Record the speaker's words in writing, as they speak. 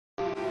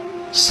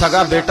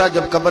सगा बेटा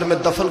जब कब्र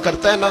में दफन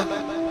करता है ना,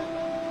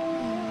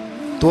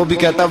 तो वो भी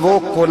कहता है वो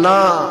कोना,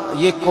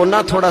 ये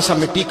कोना थोड़ा सा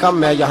मिट्टी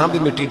कम है, यहां भी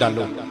मिट्टी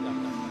डालो।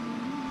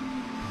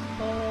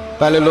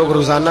 पहले लोग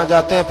रोजाना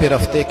जाते हैं, फिर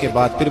हफ्ते के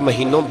बाद, फिर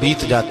महीनों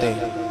बीत जाते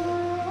हैं।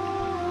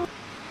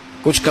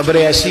 कुछ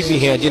कब्रें ऐसी भी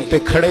हैं जिन पे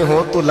खड़े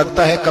हो तो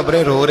लगता है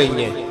कब्रें रो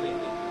रही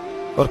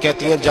हैं और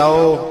कहती हैं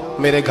जाओ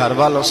मेरे घर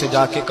वालों से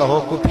जाके कहो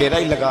कोई फेरा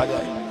ही लगा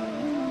जाए।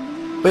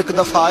 वो एक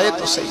दफा आए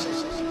तो सही,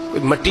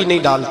 कोई मिट्टी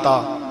नहीं डालता।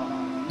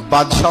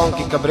 बादशाहों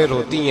की कब्रें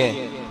रोती हैं,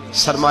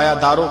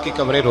 सरमायादारों की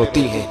कब्रें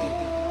रोती हैं,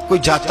 कोई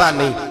जाता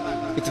नहीं।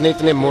 इतने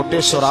इतने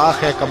मोटे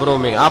सुराख है कब्रों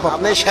में, आप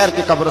अपने शहर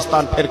के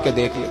कब्रिस्तान फिर के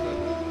देख लें,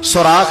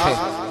 सुराख है।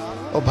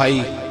 ओ भाई,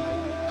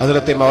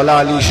 हजरत मौला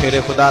अली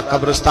शेर खुदा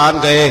कब्रिस्तान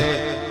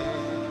गए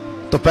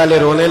तो पहले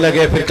रोने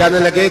लगे, फिर कहने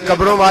लगे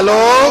कब्रों वालों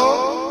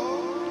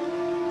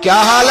क्या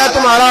हाल है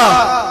तुम्हारा।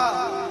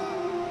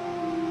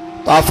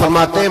 तो आप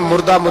फरमाते हैं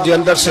मुर्दा मुझे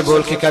अंदर से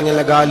बोल के कहने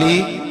लगा अली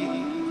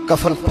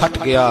कफन फट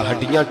गया,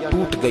 हड्डियां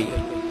टूट गई,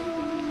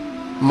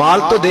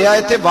 माल तो दे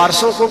आए थे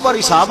वारसों को, पर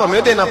हिसाब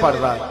हमें देना पड़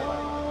रहा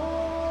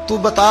है, तू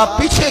बता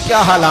पीछे क्या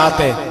हालात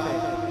है।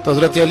 तो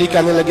हजरत अली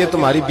कहने लगे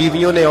तुम्हारी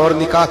बीवियों ने और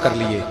निकाह कर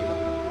लिए,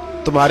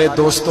 तुम्हारे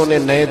दोस्तों ने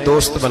नए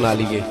दोस्त बना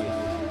लिए,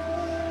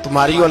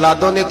 तुम्हारी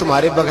औलादों ने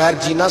तुम्हारे बगैर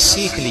जीना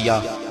सीख लिया,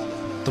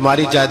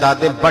 तुम्हारी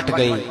जायदादें बट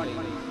गईं,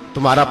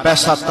 तुम्हारा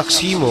पैसा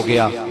तकसीम हो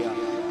गया।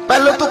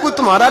 पहले तो कोई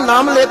तुम्हारा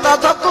नाम लेता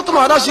था तो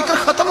तुम्हारा जिक्र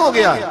खत्म हो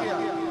गया,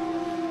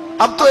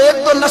 अब तो एक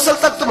दो नस्ल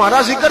तक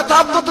तुम्हारा जिक्र था,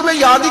 अब तो तुम्हें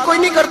याद ही कोई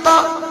नहीं करता।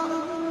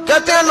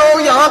 कहते हैं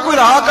लोग यहां कोई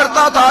रहा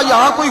करता था,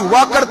 यहां कोई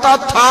हुआ करता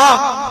था,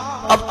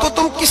 अब तो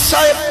तुम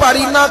किस्सा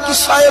पारीना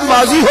किस्सा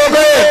माजी हो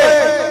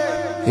गए।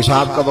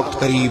 हिसाब का वक्त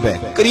करीब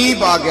है,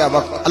 करीब आ गया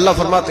वक्त। अल्लाह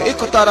फरमाते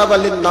इक़्तरब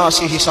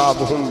लिन्नासि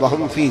हिसाबुहुम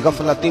वहुम फी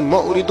गफलतिन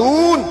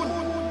मुरिदून,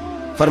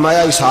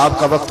 फरमाया हिसाब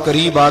का वक्त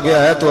करीब आ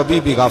गया है तो अभी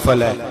भी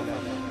गाफल है।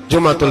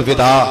 जुम्मतुल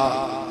विदा,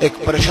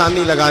 एक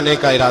परेशानी लगाने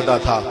का इरादा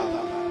था,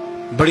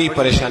 बड़ी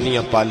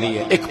परेशानियां पाली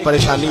है, एक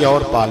परेशानी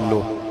और पाल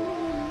लो।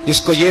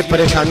 जिसको ये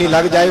परेशानी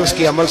लग जाए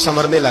उसकी अमल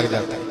संवरने लग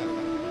जाता है।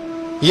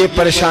 ये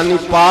परेशानी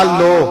पाल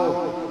लो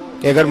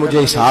कि अगर मुझे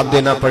हिसाब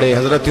देना पड़े।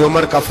 हजरत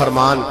उमर का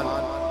फरमान,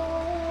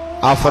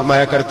 आप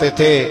फरमाया करते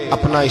थे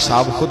अपना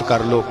हिसाब खुद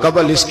कर लो,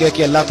 कबल इसके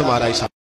कि अल्लाह तुम्हारा हिसाब